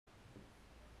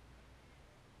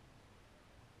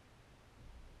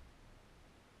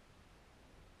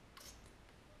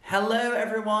Hello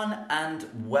everyone and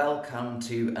welcome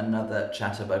to another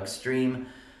Chatterbug stream.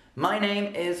 My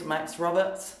name is Max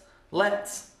Roberts.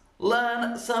 Let's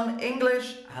learn some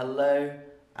English. Hello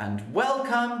and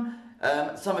welcome.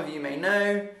 Some of you may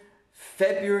know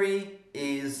February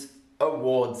is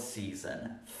awards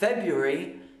season.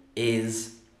 February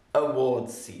is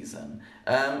awards season.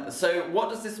 So what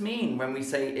does this mean when we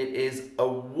say it is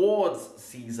awards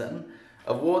season?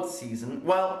 Awards season.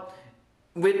 Well,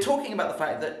 we're talking about the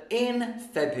fact that in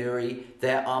February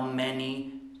there are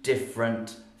many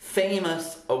different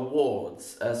famous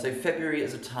awards. So February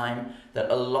is a time that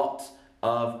a lot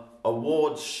of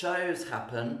awards shows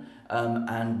happen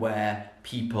and where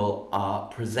people are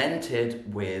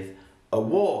presented with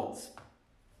awards.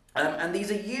 And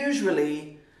these are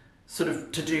usually sort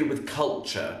of to do with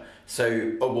culture.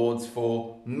 So awards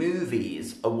for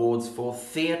movies, awards for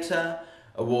theatre,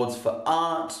 awards for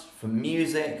art, for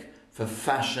music, for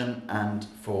fashion and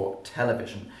for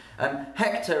television.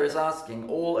 Hector is asking,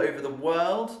 all over the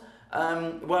world?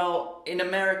 Well, in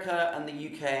America and the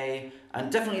UK, and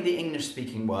definitely the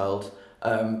English-speaking world,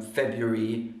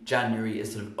 February, January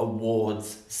is sort of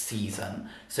awards season.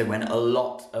 So when a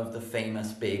lot of the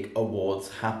famous big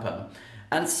awards happen.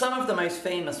 And some of the most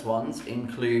famous ones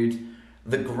include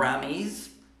the Grammys,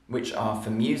 which are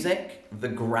for music, the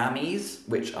Grammys,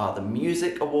 which are the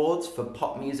music awards for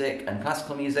pop music and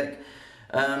classical music.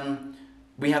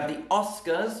 We have the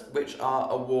Oscars, which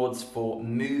are awards for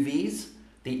movies.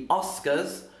 The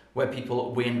Oscars, where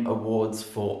people win awards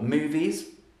for movies.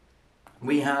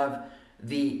 We have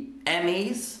the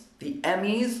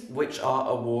Emmys, which are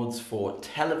awards for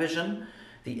television.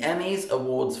 The Emmys,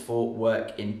 awards for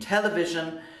work in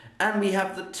television. And we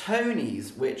have the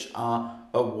Tonys, which are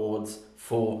awards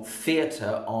for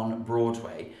theatre on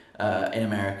Broadway in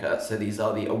America. So these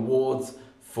are the awards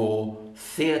for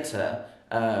theatre,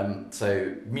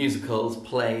 so musicals,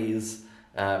 plays,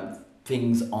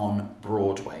 things on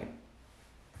Broadway.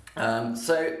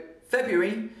 So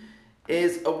February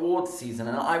is awards season,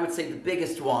 and I would say the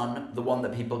biggest one, the one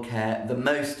that people care the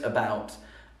most about,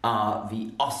 are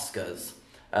the Oscars.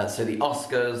 So the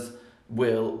Oscars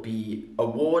will be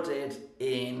awarded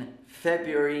in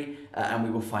February, and we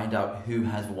will find out who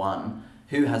has won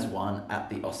at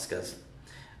the Oscars.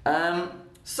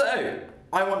 So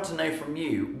I want to know from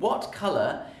you, what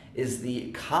colour is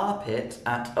the carpet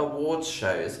at awards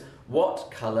shows? What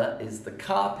colour is the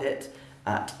carpet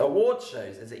at awards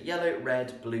shows? Is it yellow,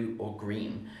 red, blue or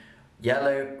green?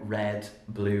 Yellow, red,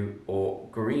 blue or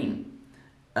green?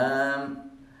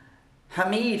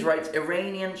 Hamid writes,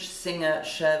 Iranian singer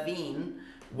Shervin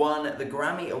won the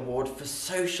Grammy Award for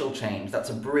Social Change. That's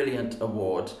a brilliant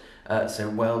award. So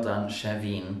well done,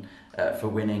 Shervin, for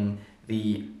winning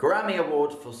the Grammy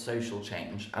Award for Social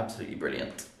Change. Absolutely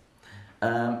brilliant.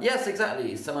 Yes,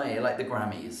 exactly. Samaya, like the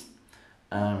Grammys.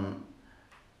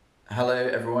 Hello,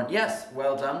 everyone. Yes,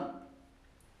 well done.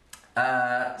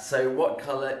 So what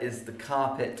colour is the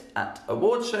carpet at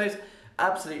award shows?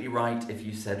 Absolutely right if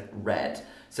you said red.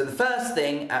 So the first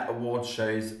thing at award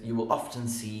shows you will often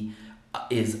see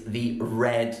is the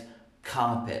red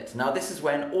carpet. Now this is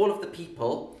when all of the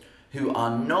people who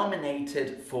are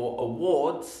nominated for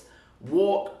awards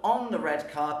walk on the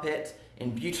red carpet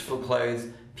in beautiful clothes.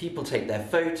 People take their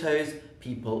photos,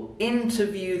 people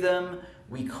interview them.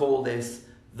 We call this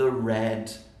the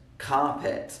red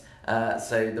carpet.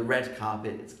 So the red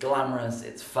carpet, it's glamorous,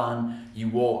 it's fun. You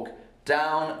walk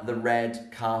down the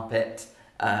red carpet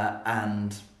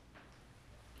and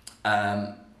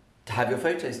to have your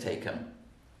photos taken.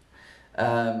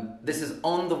 This is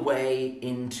on the way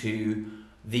into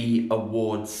the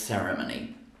awards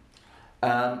ceremony.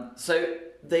 So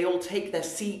they all take their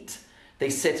seat, they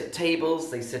sit at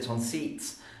tables, they sit on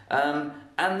seats, and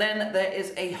then there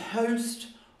is a host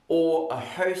or a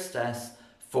hostess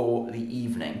for the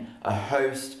evening. A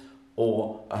host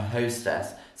or a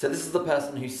hostess. So this is the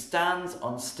person who stands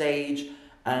on stage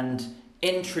and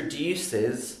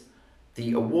introduces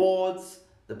the awards,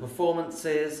 the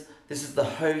performances. This is the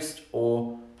host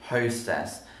or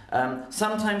hostess.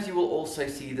 Sometimes you will also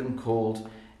see them called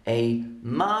a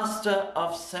master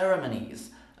of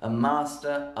ceremonies. A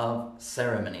master of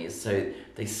ceremonies. So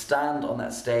they stand on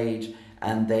that stage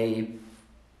and they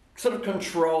sort of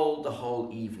control the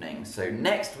whole evening. So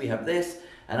next we have this,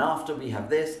 and after we have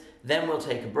this, then we'll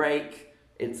take a break.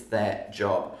 It's their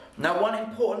job. Now, one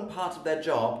important part of their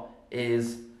job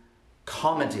is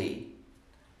comedy.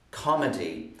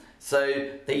 Comedy.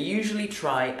 So they usually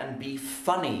try and be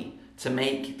funny to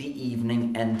make the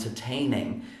evening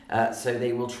entertaining. So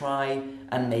they will try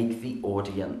and make the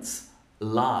audience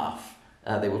laugh.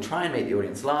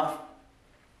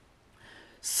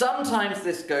 Sometimes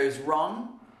this goes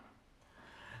wrong,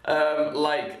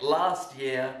 like last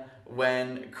year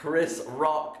when Chris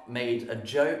Rock made a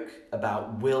joke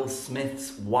about Will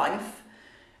Smith's wife,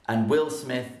 and Will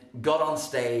Smith got on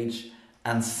stage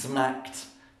and smacked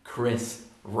Chris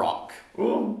Rock.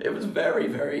 Ooh, it was very,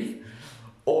 very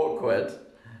awkward.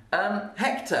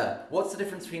 Hector, what's the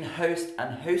difference between host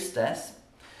and hostess?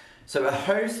 So a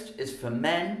host is for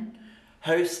men,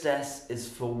 hostess is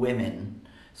for women.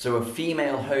 So a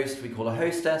female host we call a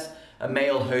hostess, a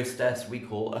male hostess we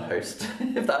call a host,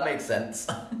 if that makes sense.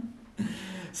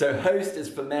 So host is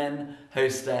for men,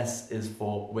 hostess is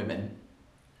for women.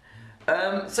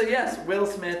 So yes, Will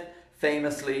Smith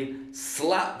famously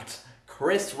slapped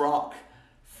Chris Rock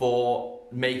for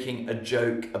making a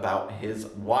joke about his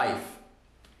wife.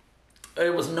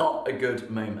 It was not a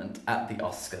good moment at the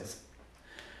Oscars.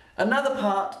 Another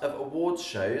part of awards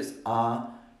shows are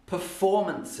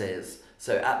performances.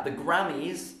 So at the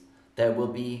Grammys, there will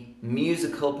be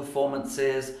musical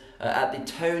performances. At the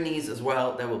Tonys as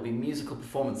well, there will be musical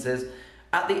performances.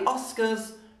 At the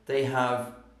Oscars, they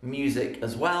have music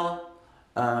as well,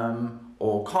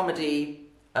 or comedy.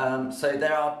 So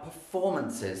there are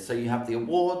performances. So you have the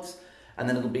awards, and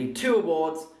then it'll be 2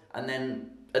 awards, and then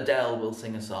Adele will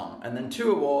sing a song, and then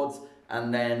 2 awards,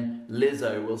 and then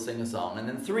Lizzo will sing a song, and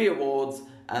then 3 awards,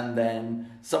 and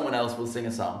then someone else will sing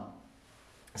a song.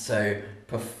 So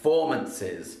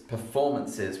performances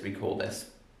we call this.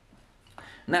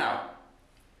 Now,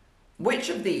 which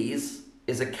of these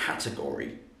is a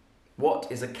category? What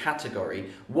is a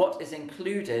category? What is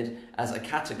included as a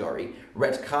category?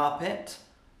 Red carpet,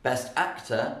 best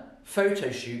actor,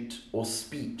 photo shoot, or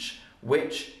speech?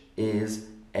 Which is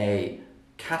a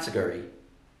category?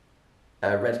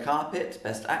 Red carpet,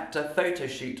 best actor, photo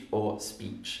shoot, or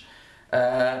speech?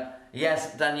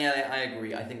 Yes, Daniele, I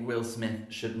agree. I think Will Smith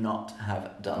should not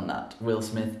have done that. Will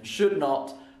Smith should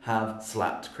not have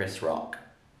slapped Chris Rock.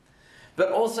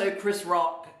 But also Chris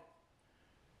Rock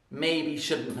maybe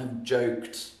shouldn't have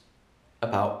joked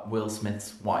about Will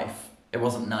Smith's wife. It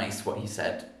wasn't nice what he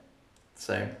said.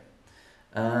 So,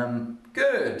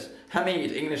 good.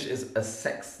 Hamid, English is the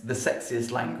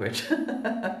sexiest language.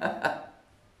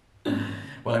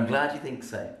 Well, I'm glad you think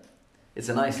so. It's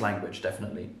a nice language,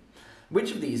 definitely.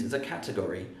 Which of these is a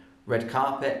category? Red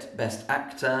carpet, best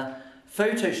actor,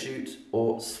 photo shoot,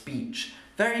 or speech?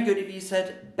 Very good if you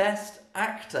said best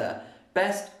actor.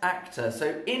 Best actor.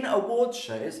 So in awards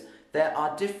shows, there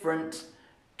are different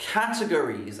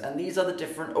categories, and these are the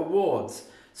different awards.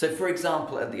 So for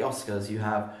example, at the Oscars, you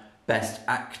have best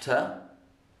actor,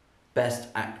 best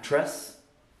actress,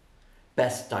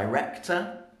 best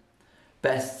director,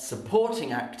 best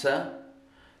supporting actor,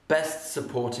 best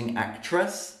supporting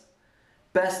actress,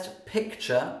 best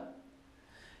picture,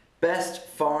 best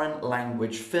foreign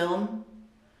language film,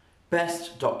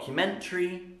 best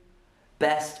documentary,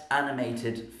 best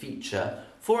animated feature.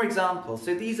 For example,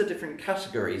 so these are different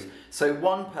categories. So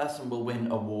one person will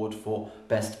win award for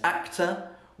best actor,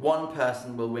 one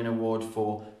person will win award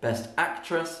for best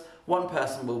actress, one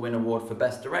person will win award for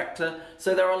best director.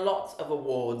 So there are lots of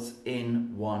awards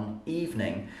in one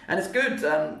evening. And it's good,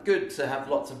 good to have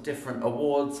lots of different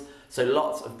awards, so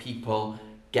lots of people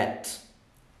get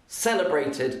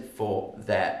celebrated for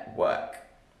their work.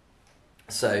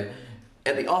 So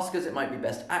at the Oscars, it might be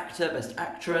best actor, best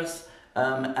actress.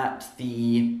 At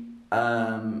the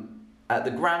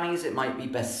Grammys, it might be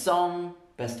best song,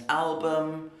 best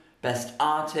album, best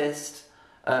artist.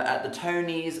 At the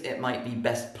Tonys, it might be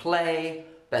best play,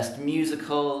 best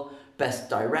musical, best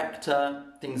director,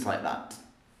 things like that.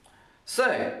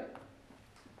 So,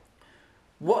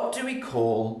 what do we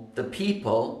call the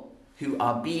people who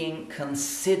are being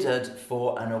considered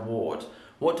for an award?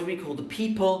 What do we call the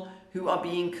people who are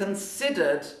being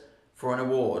considered for an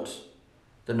award?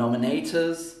 The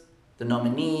nominators, the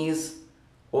nominees,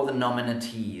 or the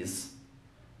nominatees?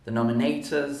 The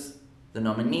nominators, the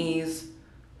nominees,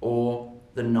 or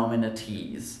the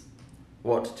nominatees?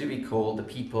 What do we call the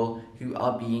people who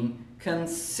are being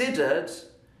considered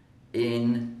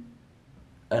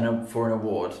for an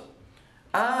award?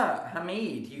 Ah,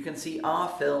 Hamid, you can see our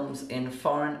films in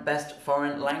best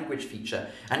foreign language feature.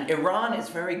 And Iran is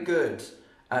very good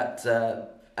at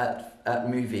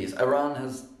movies. Iran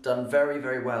has done very,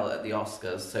 very well at the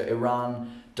Oscars. So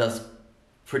Iran does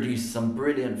produce some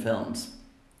brilliant films.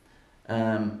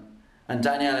 And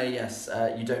Daniela, yes,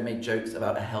 you don't make jokes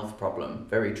about a health problem.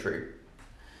 Very true.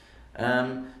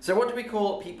 So what do we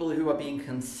call people who are being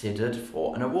considered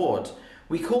for an award?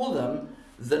 We call them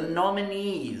the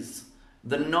nominees.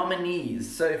 The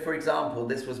nominees. So, for example,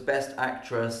 this was Best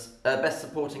Actress, Best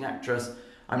Supporting Actress.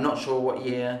 I'm not sure what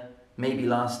year, maybe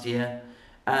last year.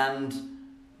 And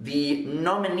the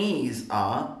nominees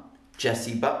are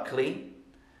Jessie Buckley,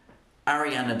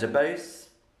 Ariana DeBose,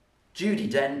 Judi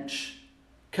Dench,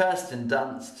 Kirsten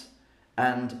Dunst,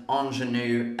 and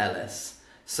Ingenue Ellis.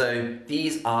 So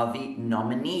these are the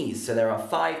nominees. So there are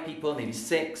 5 people, maybe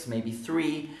 6, maybe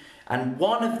 3, and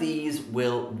one of these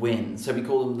will win. So we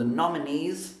call them the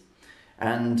nominees,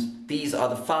 and these are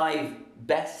the 5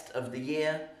 best of the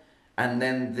year, and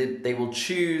then they will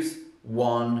choose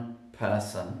one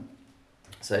person.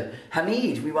 So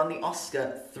Hamid, we won the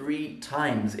Oscar 3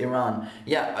 times. Iran.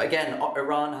 Yeah, again,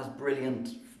 Iran has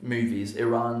brilliant movies.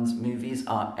 Iran's movies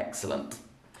are excellent.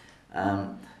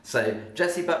 So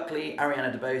Jessie Buckley,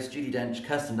 Ariana DeBose, Judi Dench,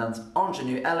 Kirsten Dunst,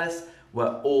 Ingenue Ellis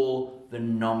were all the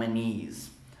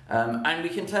nominees. And we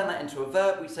can turn that into a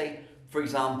verb. We say, for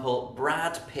example,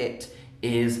 Brad Pitt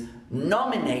is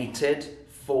nominated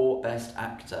for Best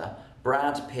Actor.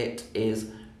 Brad Pitt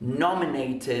is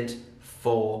nominated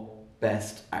for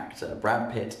Best Actor.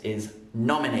 Brad Pitt is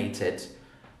nominated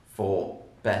for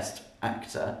Best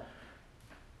Actor.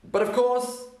 But of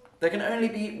course, there can only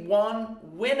be one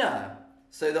winner.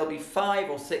 So there'll be 5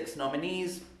 or 6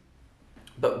 nominees,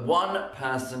 but one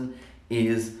person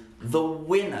is the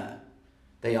winner.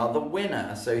 They are the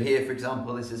winner. So here, for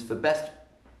example, this is for Best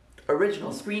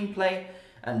Original Screenplay,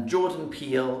 and Jordan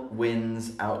Peele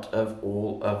wins out of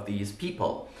all of these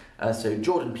people. So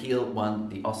Jordan Peele won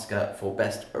the Oscar for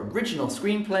Best Original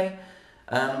Screenplay,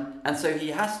 and so he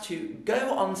has to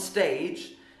go on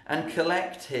stage and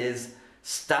collect his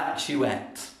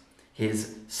statuette.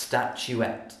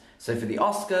 So for the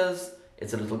Oscars,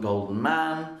 it's a little golden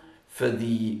man. For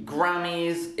the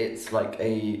Grammys, it's like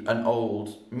an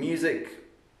old music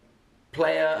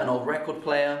player, an old record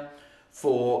player.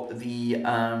 For the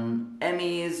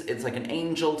Emmys, it's like an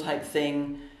angel type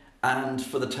thing. And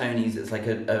for the Tonys, it's like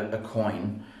a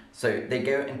coin. So they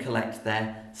go and collect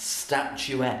their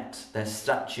statuette.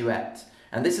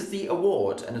 And this is the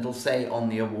award, and it'll say on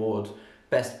the award,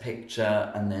 Best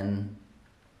Picture, and then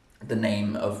the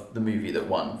name of the movie that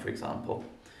won, for example.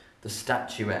 The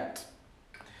statuette.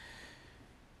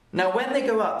 Now, when they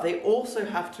go up, they also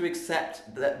have to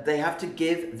accept that they have to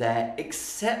give their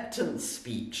acceptance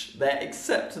speech.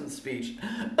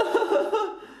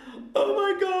 Oh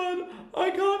my God, I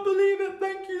can't believe it,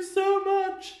 thank you so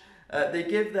much. They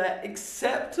give their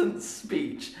acceptance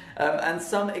speech. And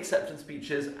some acceptance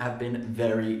speeches have been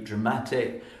very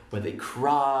dramatic, where they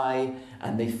cry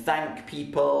and they thank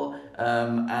people,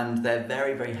 and they're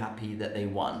very, very happy that they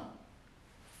won.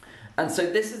 And so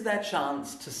this is their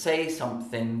chance to say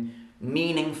something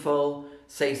meaningful,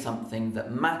 say something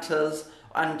that matters,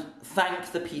 and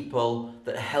thank the people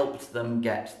that helped them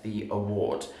get the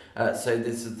award. So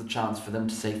this is the chance for them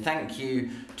to say thank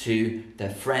you to their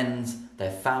friends, their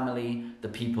family, the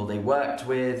people they worked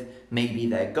with, maybe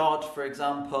their God, for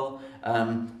example.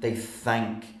 They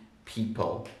thank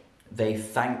people. They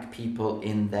thank people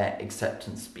in their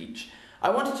acceptance speech. I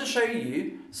wanted to show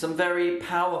you some very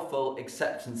powerful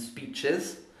acceptance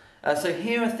speeches. So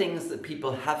here are things that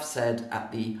people have said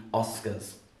at the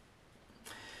Oscars.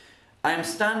 I am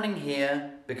standing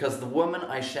here because the woman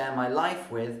I share my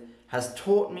life with has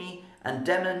taught me and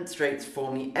demonstrates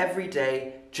for me every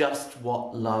day just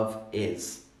what love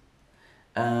is.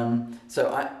 I'm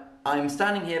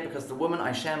standing here because the woman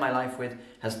I share my life with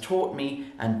has taught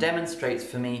me and demonstrates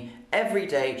for me every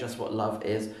day just what love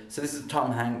is. So this is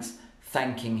Tom Hanks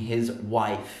thanking his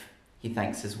wife. He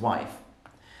thanks his wife.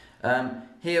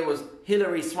 Here was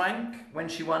Hilary Swank when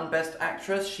she won Best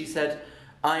Actress. She said,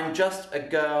 I'm just a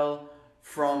girl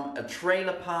from a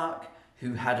trailer park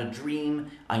who had a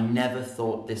dream. I never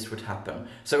thought this would happen.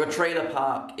 So a trailer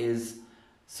park is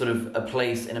sort of a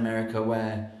place in America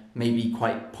where maybe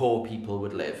quite poor people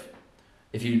would live.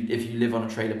 If you live on a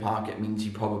trailer park, it means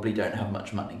you probably don't have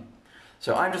much money.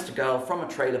 So I'm just a girl from a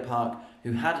trailer park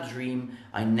who had a dream.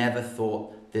 I never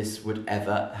thought this would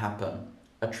ever happen.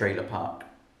 A trailer park.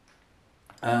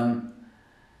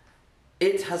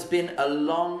 It has been a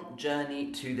long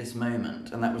journey to this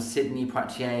moment, and that was Sidney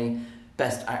Poitier,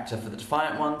 Best Actor for The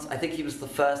Defiant Ones. I think he was the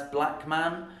first black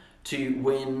man to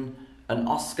win an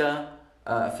Oscar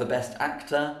for Best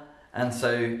Actor, and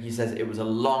so he says it was a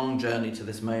long journey to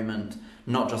this moment,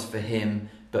 not just for him,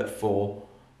 but for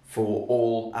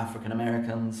all African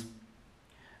Americans.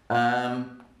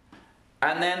 And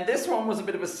then this one was a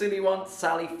bit of a silly one.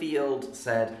 Sally Field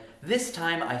said, "This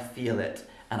time I feel it,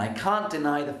 and I can't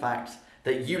deny the fact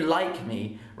that you like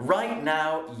me. Right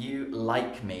now, you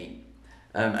like me."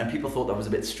 And people thought that was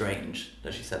a bit strange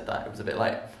that she said that. It was a bit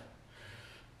like,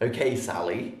 okay,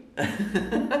 Sally.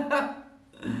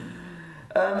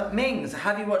 Mings,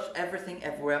 have you watched Everything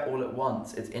Everywhere All at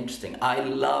Once? It's interesting. I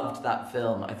loved that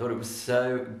film. I thought it was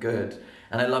so good.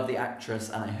 And I love the actress,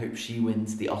 and I hope she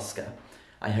wins the Oscar.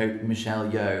 I hope Michelle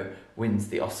Yeoh wins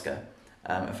the Oscar.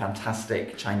 A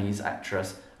fantastic Chinese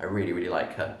actress. I really, really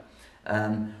like her.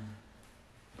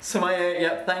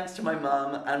 Thanks to my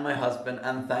mum and my husband,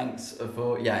 and thanks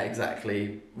for,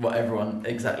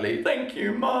 Thank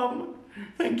you, Mum.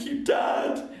 Thank you,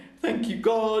 Dad. Thank you,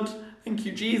 God. Thank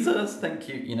you, Jesus. Thank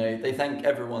you. They thank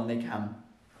everyone they can.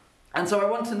 And so I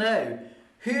want to know,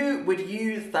 who would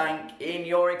you thank in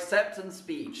your acceptance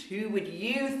speech? Who would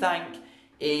you thank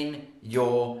in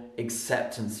your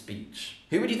acceptance speech?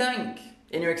 Who would you thank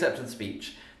in your acceptance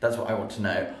speech? That's what I want to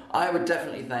know. I would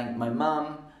definitely thank my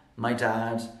mum, my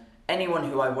dad,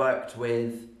 anyone who I worked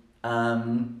with.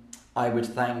 I would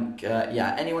thank,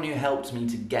 anyone who helped me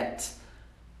to get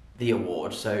the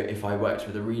award. So if I worked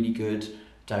with a really good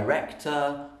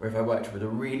director, or if I worked with a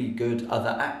really good other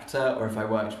actor, or if I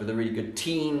worked with a really good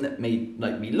team that made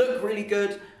me look really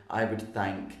good, I would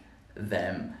thank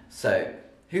them. So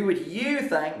who would you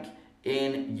thank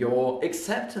in your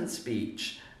acceptance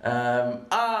speech?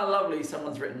 Lovely,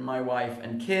 someone's written my wife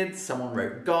and kids, someone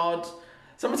wrote God,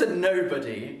 someone said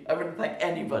nobody, I wouldn't thank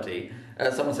anybody.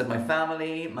 Someone said my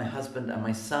family, my husband and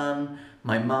my son,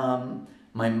 my mum,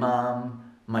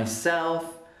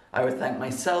 myself. I would thank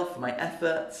myself for my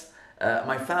efforts,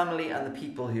 my family and the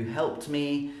people who helped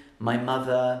me, my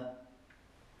mother.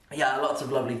 Yeah, lots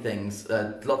of lovely things,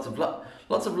 lots of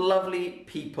lovely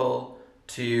people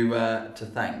to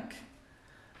thank.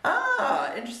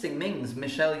 Interesting, Mings.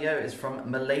 Michelle Yeoh is from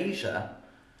Malaysia.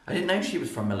 I didn't know she was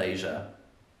from Malaysia,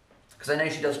 because I know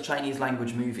she does Chinese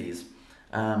language movies,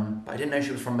 but I didn't know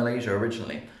she was from Malaysia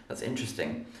originally. That's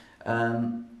interesting.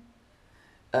 My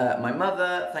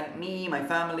mother thanked me, my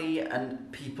family,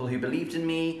 and people who believed in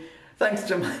me. Thanks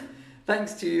to my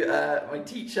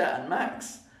teacher and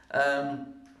Max,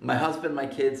 my husband, my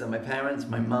kids, and my parents,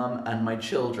 my mum, and my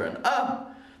children. Oh,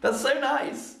 that's so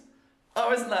nice.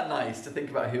 Oh, isn't that nice to think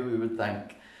about who we would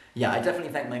thank? Yeah, I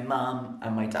definitely thank my mum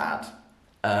and my dad.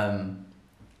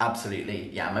 Absolutely.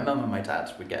 Yeah, my mum and my dad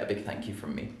would get a big thank you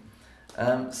from me.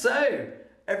 So,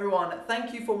 everyone,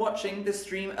 thank you for watching this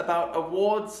stream about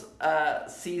awards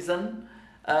season.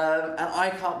 And I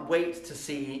can't wait to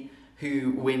see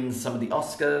who wins some of the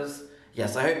Oscars.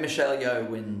 Yes, I hope Michelle Yeoh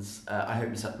wins. I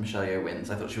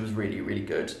thought she was really, really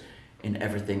good in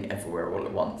Everything Everywhere All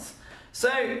at Once.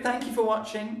 So, thank you for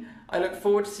watching. I look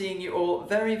forward to seeing you all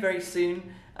very, very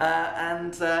soon.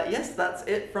 Yes, that's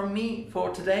it from me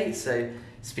for today. So,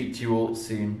 speak to you all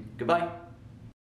soon. Goodbye.